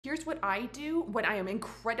Here's what I do when I am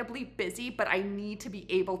incredibly busy, but I need to be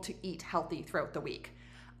able to eat healthy throughout the week.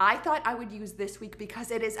 I thought I would use this week because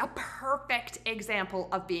it is a perfect example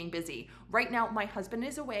of being busy. Right now, my husband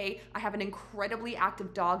is away. I have an incredibly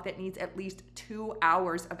active dog that needs at least 2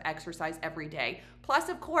 hours of exercise every day. Plus,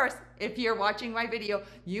 of course, if you're watching my video,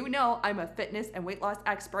 you know I'm a fitness and weight loss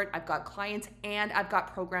expert. I've got clients and I've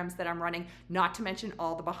got programs that I'm running, not to mention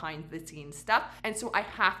all the behind the scenes stuff. And so I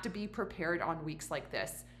have to be prepared on weeks like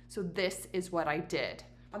this. So this is what I did.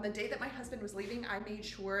 On the day that my husband was leaving, I made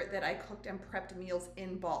sure that I cooked and prepped meals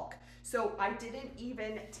in bulk. So I didn't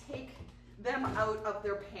even take them out of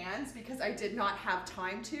their pans because I did not have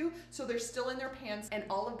time to. So they're still in their pans, and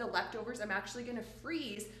all of the leftovers I'm actually gonna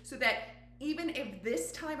freeze so that even if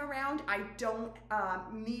this time around I don't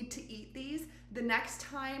need to eat these, the next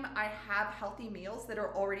time I have healthy meals that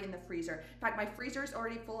are already in the freezer. In fact, my freezer is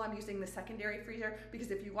already full. I'm using the secondary freezer because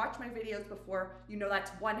if you watch my videos before, you know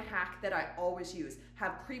that's one hack that I always use.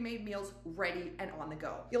 Have pre-made meals ready and on the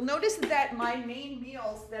go. You'll notice that my main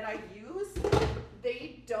meals that I use,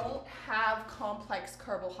 they don't have complex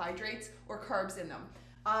carbohydrates or carbs in them.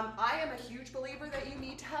 I am a huge believer that you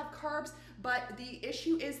need to have carbs, but the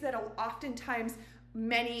issue is that oftentimes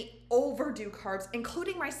many overdo carbs,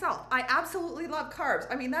 including myself. I absolutely love carbs.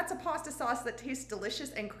 I mean, that's a pasta sauce that tastes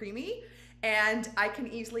delicious and creamy, and I can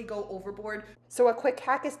easily go overboard. So a quick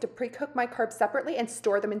hack is to pre-cook my carbs separately and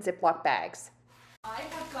store them in Ziploc bags. I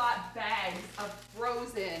have got bags of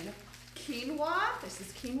frozen quinoa. This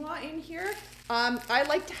is quinoa in here. I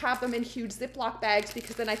like to have them in huge Ziploc bags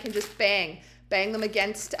because then I can just bang them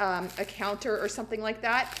against a counter or something like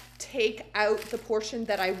that, take out the portion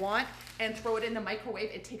that I want and throw it in the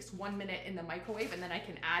microwave. It takes 1 minute in the microwave and then I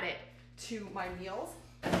can add it to my meals.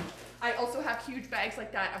 I also have huge bags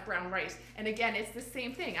like that of brown rice. And again, it's the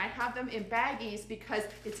same thing. I have them in baggies because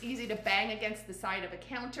it's easy to bang against the side of a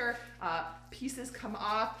counter. Pieces come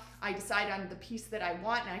off. I decide on the piece that I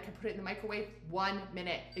want and I can put it in the microwave 1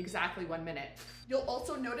 minute, exactly 1 minute. You'll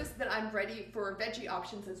also notice that I'm ready for veggie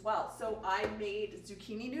options as well. So I made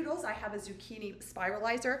zucchini noodles. I have a zucchini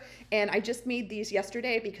spiralizer and I just made these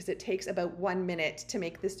yesterday because it takes about 1 minute to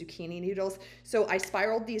make the zucchini noodles. So I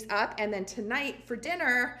spiraled these up and then tonight for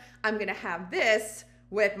dinner, I'm gonna have this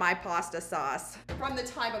with my pasta sauce. From the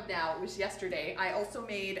time of now, it was yesterday, I also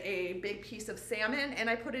made a big piece of salmon and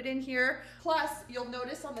I put it in here. Plus, you'll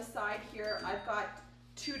notice on the side here, I've got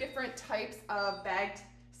 2 different types of bagged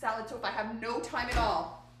salad. So if I have no time at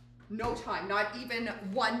all, no time, not even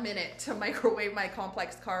 1 minute to microwave my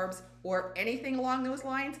complex carbs or anything along those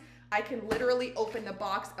lines, I can literally open the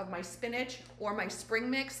box of my spinach or my spring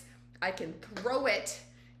mix. I can throw it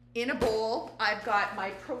in a bowl. I've got my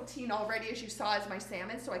protein already, as you saw, as my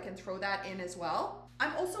salmon, so I can throw that in as well.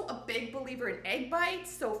 I'm also a big believer in egg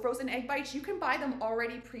bites, so frozen egg bites, you can buy them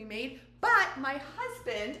already pre-made, but my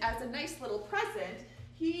husband, as a nice little present,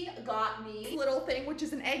 he got me a little thing, which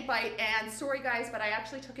is an egg bite, and sorry guys, but I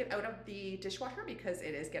actually took it out of the dishwasher because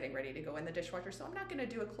it is getting ready to go in the dishwasher, so I'm not gonna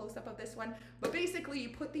do a close-up of this one, but basically you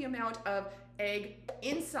put the amount of egg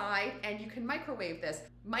inside and you can microwave this.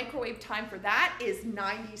 Microwave time for that is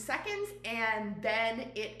 90 seconds, and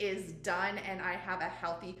then it is done, and I have a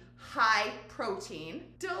healthy, high protein,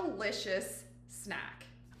 delicious snack.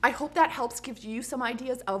 I hope that helps give you some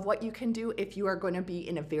ideas of what you can do if you are going to be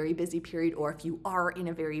in a very busy period or if you are in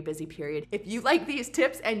a very busy period. If you like these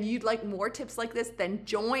tips and you'd like more tips like this, then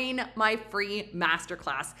join my free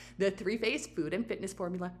masterclass, the 3-phase food and fitness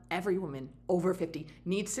formula every woman over 50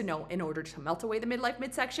 needs to know in order to melt away the midlife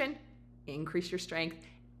midsection, increase your strength,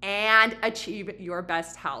 and achieve your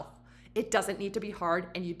best health. It doesn't need to be hard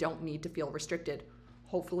and you don't need to feel restricted.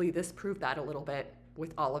 Hopefully this proved that a little bit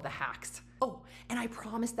with all of the hacks. Oh, and I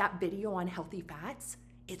promised that video on healthy fats,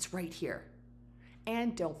 it's right here.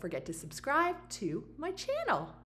 And don't forget to subscribe to my channel.